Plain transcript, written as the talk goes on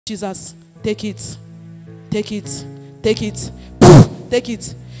Jesus, take it. Take it. Take it. Take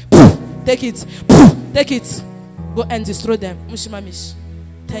it. Take it. Take it. Go and destroy them. Mushimamish.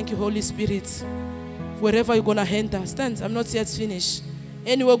 Thank you, Holy Spirit. Wherever you're gonna enter, stand. I'm not yet finished.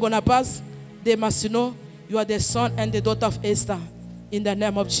 Anywhere gonna pass, they must know you are the son and the daughter of Esther. In the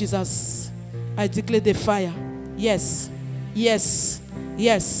name of Jesus, I declare the fire. Yes. Yes.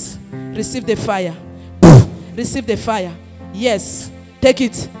 Yes. Receive the fire. Receive the fire. Yes. Take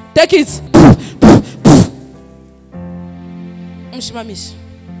it. Take it.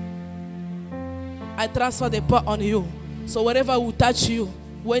 I transfer the power on you. So wherever we touch you,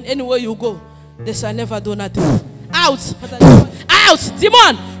 when anywhere you go, they shall never do nothing. Out. Out.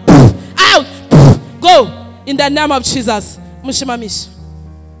 Demon. Out. Go. In the name of Jesus.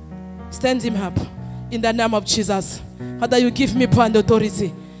 Stand him up. In the name of Jesus. Father, you give me power and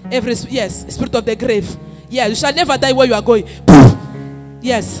authority. Every, yes, spirit of the grave. Yeah, you shall never die where you are going.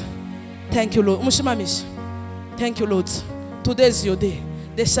 Yes. Thank you, Lord. Thank you, Lord. Today is your day.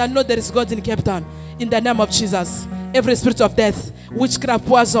 They shall know there is God in Cape Town. In the name of Jesus. Every spirit of death, witchcraft,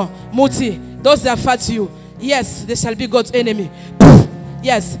 poison, muti, those that fight you, yes, they shall be God's enemy.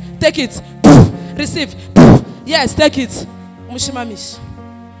 Yes, take it. Receive. Yes, take it.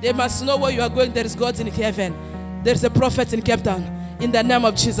 They must know where you are going. There is God in heaven. There is a prophet in Cape Town. In the name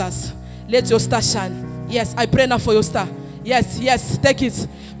of Jesus. Let your star shine. Yes, I pray now for your star. Yes, yes, take it.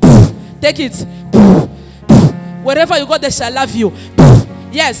 Take it. Wherever you go, they shall love you.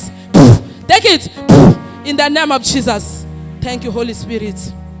 Yes, take it. In the name of Jesus. Thank you, Holy Spirit.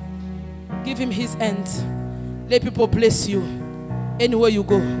 Give him his hand. Let people bless you anywhere you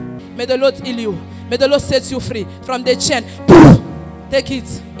go. May the Lord heal you. May the Lord set you free from the chain. Take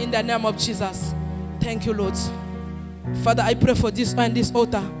it in the name of Jesus. Thank you, Lord. Father, I pray for this and this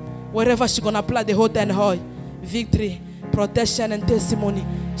altar. Wherever she's going to apply the altar and oil, victory, protection, and testimony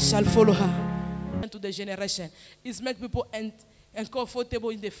shall follow her. To the generation. It's make people uncomfortable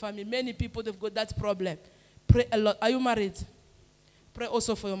in the family. Many people, they've got that problem. Pray a lot. Are you married? Pray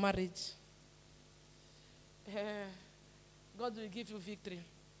also for your marriage. God will give you victory.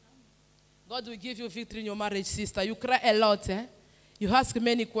 God will give you victory in your marriage, sister. You cry a lot, eh? You ask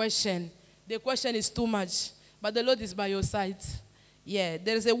many questions. The question is too much. But the Lord is by your side. Yeah,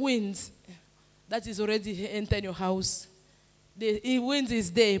 there is a wind that is already entering your house. The wind is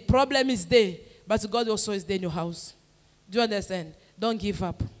there. Problem is there. But God also is there in your house. Do you understand? Don't give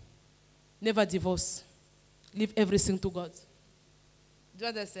up. Never divorce. Leave everything to God. Do you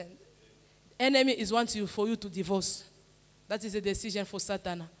understand? Enemy is wanting for you to divorce. That is a decision for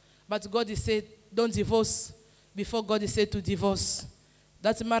Satan. But God is said, don't divorce before God is said to divorce.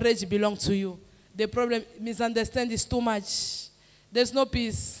 That marriage belongs to you. The problem, misunderstanding is too much. There's no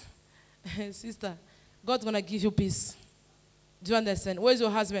peace. Sister, God's going to give you peace. Do you understand? Where's your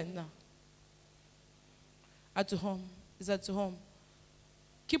husband now? At home. He's at home.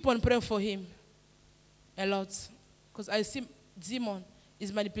 Keep on praying for him a lot. Because I see demon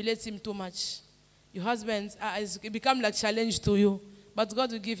is manipulating him too much. Your husband has become like challenge to you. But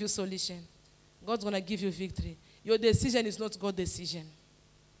God will give you solution. God's going to give you victory. Your decision is not God's decision.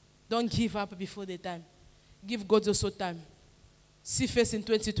 Don't give up before the time. Give God also time. See first in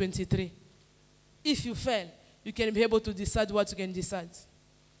 2023. If you fail, you can be able to decide what you can decide.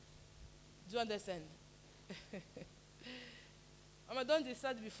 Do you understand? Mama, don't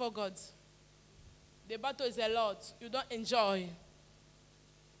decide before God. The battle is a lot. You don't enjoy.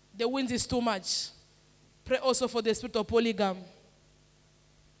 The wind is too much. Pray also for the spirit of polygamy.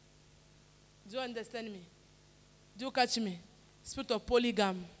 Do you understand me? Do you catch me? Spirit of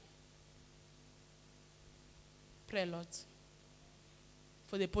polygamy. Pray a lot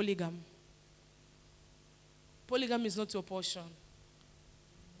for the polygamy. Polygamy is not your portion.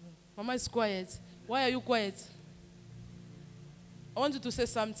 Mama is quiet. Why are you quiet? I want you to say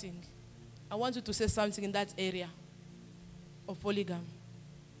something. I want you to say something in that area of polygamy.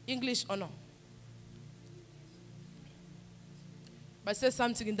 English or no? But say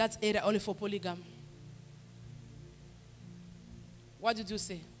something in that area only for polygamy. What did you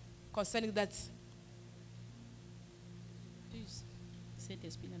say concerning that? Please. Say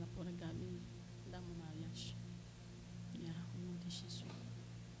there's been a polygamy in that marriage. Yeah,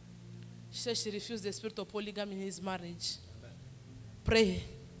 she said she refused the spirit of polygamy in his marriage. Pray.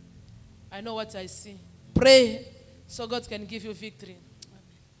 I know what I see. Pray so God can give you victory.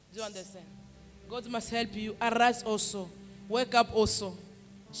 Do you understand? God must help you. Arise also. Wake up also.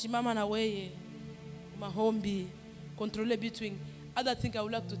 Shimama na weye. Mahombi. Control between. Other thing I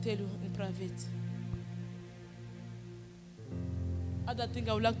would like to tell you in private. Other thing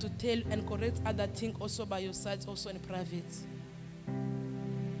I would like to tell and correct other thing also by your side, also in private.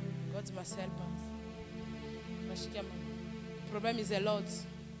 God must help us. Problem is a lot.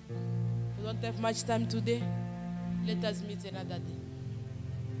 We don't have much time today. Let us meet another day.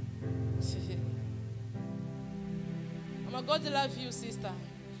 God love you, sister.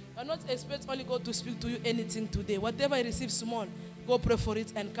 Do not expect only God to speak to you anything today. Whatever you receive small, go pray for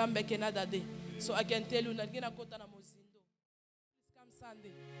it and come back another day. So I can tell you, come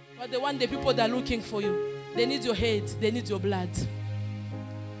Sunday. But the one day people that are looking for you, they need your head, they need your blood.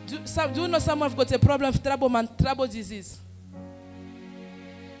 Do you know someone who's got a problem of trouble disease?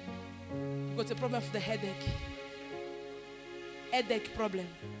 You got a problem with the headache. Headache problem.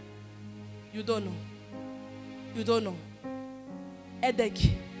 You don't know. You don't know.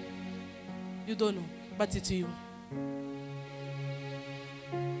 Headache. You don't know. But it's you.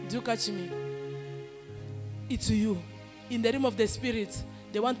 Do you catch me? It's you. In the realm of the spirit,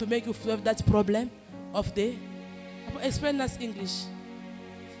 they want to make you have that problem of the... Explain us English.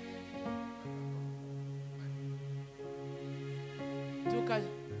 Do you catch?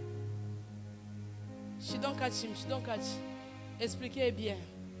 She don't catch him. She don't catch. Expliquez bien.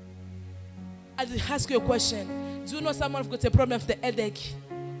 I ask you a question. Do you know someone who's got a problem with the headache?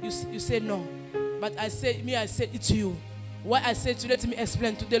 You say no. But I say it's you. Why I say to let me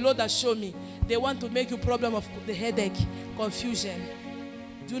explain to the Lord that show me. They want to make you problem of the headache, confusion.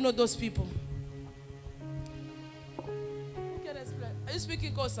 Do you know those people? Who can explain? Are you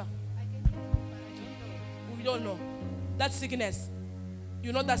speaking Kosa? I can hear you, but I don't know. We don't know. That sickness.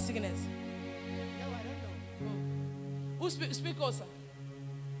 You know that sickness? No, I don't know. Who speak Kosa?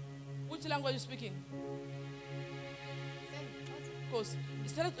 Which language are you speaking? Because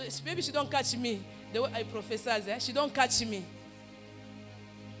maybe she don't catch me the way I prophesy. She don't catch me.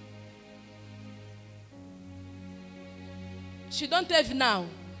 She don't have now,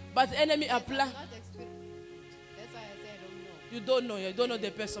 but the enemy apply. That's why I say I don't know. You don't know. You don't know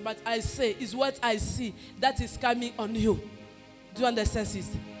the person, but I say is what I see that is coming on you. Do you understand, sis?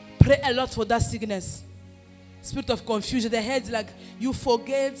 Pray a lot for that sickness. Spirit of confusion. The head like you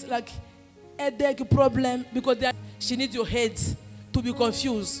forget, like headache problem because she needs your head to be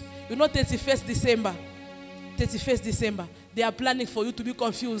confused. You know 31st December. 31st December. They are planning for you to be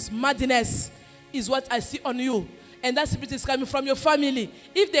confused. Madness is what I see on you. And that spirit is coming from your family.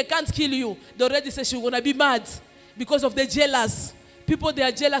 If they can't kill you, they already say she's going to be mad because of the jealous. People, they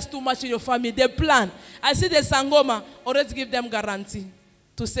are jealous too much in your family. They plan. I see the Sangoma already give them guarantee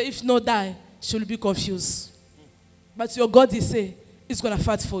to say if no die, she will be confused. But your God is say, He's going to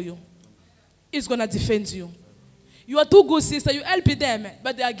fight for you. He's going to defend you. You are too good, sister. You help them,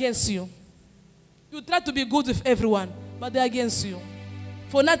 but they're against you. You try to be good with everyone, but they're against you.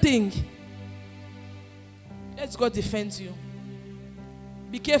 For nothing. Let God defend you.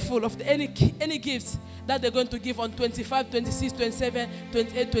 Be careful of any gifts that they're going to give on 25, 26, 27,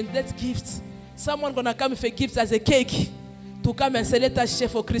 28, 20. That's gifts. Someone going to come with a gift as a cake to come and say, let us share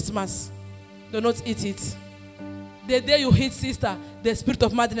for Christmas. Do not eat it. The day you hit, sister, the spirit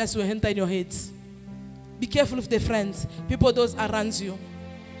of madness will enter in your head. Be careful with the friends. People those around you.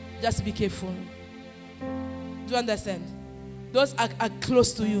 Just be careful. Do you understand? Those are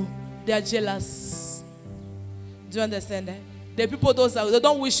close to you. They are jealous. Do you understand? The people those they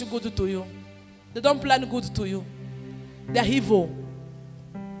don't wish good to you. They don't plan good to you. They are evil.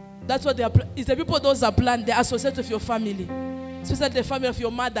 That's what they are. It's the people those are planned. They associate with your family. Especially the family of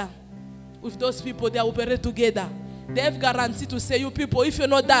your mother. With those people, they operate together. They have guarantee to say, you people, if you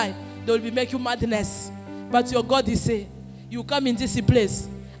not die, they will be make you madness. But your God is say, you come in this place.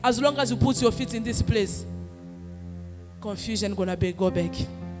 As long as you put your feet in this place, confusion gonna go back.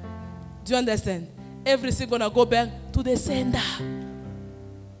 Do you understand? Everything gonna go back to the sender.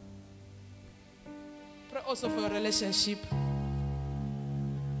 Pray also for your relationship.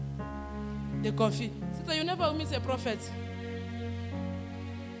 The confusion. Sister, you never meet a prophet.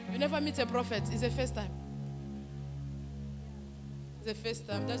 You never meet a prophet. It's the first time. It's the first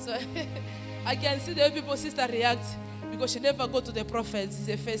time. That's why I can see the way people, sister, react because she never go to the prophets. It's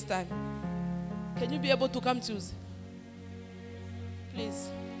the first time. Can you be able to come Tuesday? Please.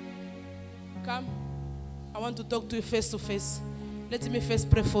 Come. I want to talk to you face to face. Let me first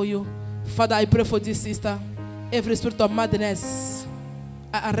pray for you. Father, I pray for this sister. Every spirit of madness,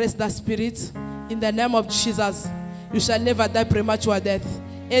 I arrest that spirit. In the name of Jesus, you shall never die premature death.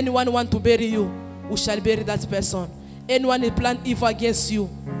 Anyone want to bury you, we shall bury that person. Anyone who plan evil against you,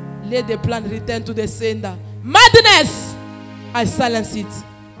 let the plan return to the sender. Madness! I silence it.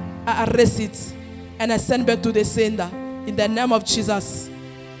 I arrest it. And I send back to the sender. In the name of Jesus.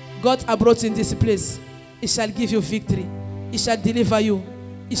 God I brought in this place. He shall give you victory. He shall deliver you.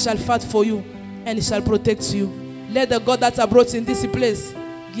 He shall fight for you. And he shall protect you. Let the God that I brought in this place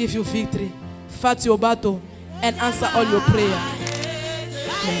give you victory, fight your battle, and answer all your prayer.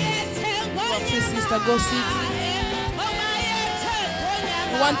 Please, sister, go sit.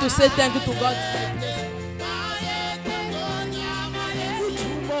 We want to say thank you to God.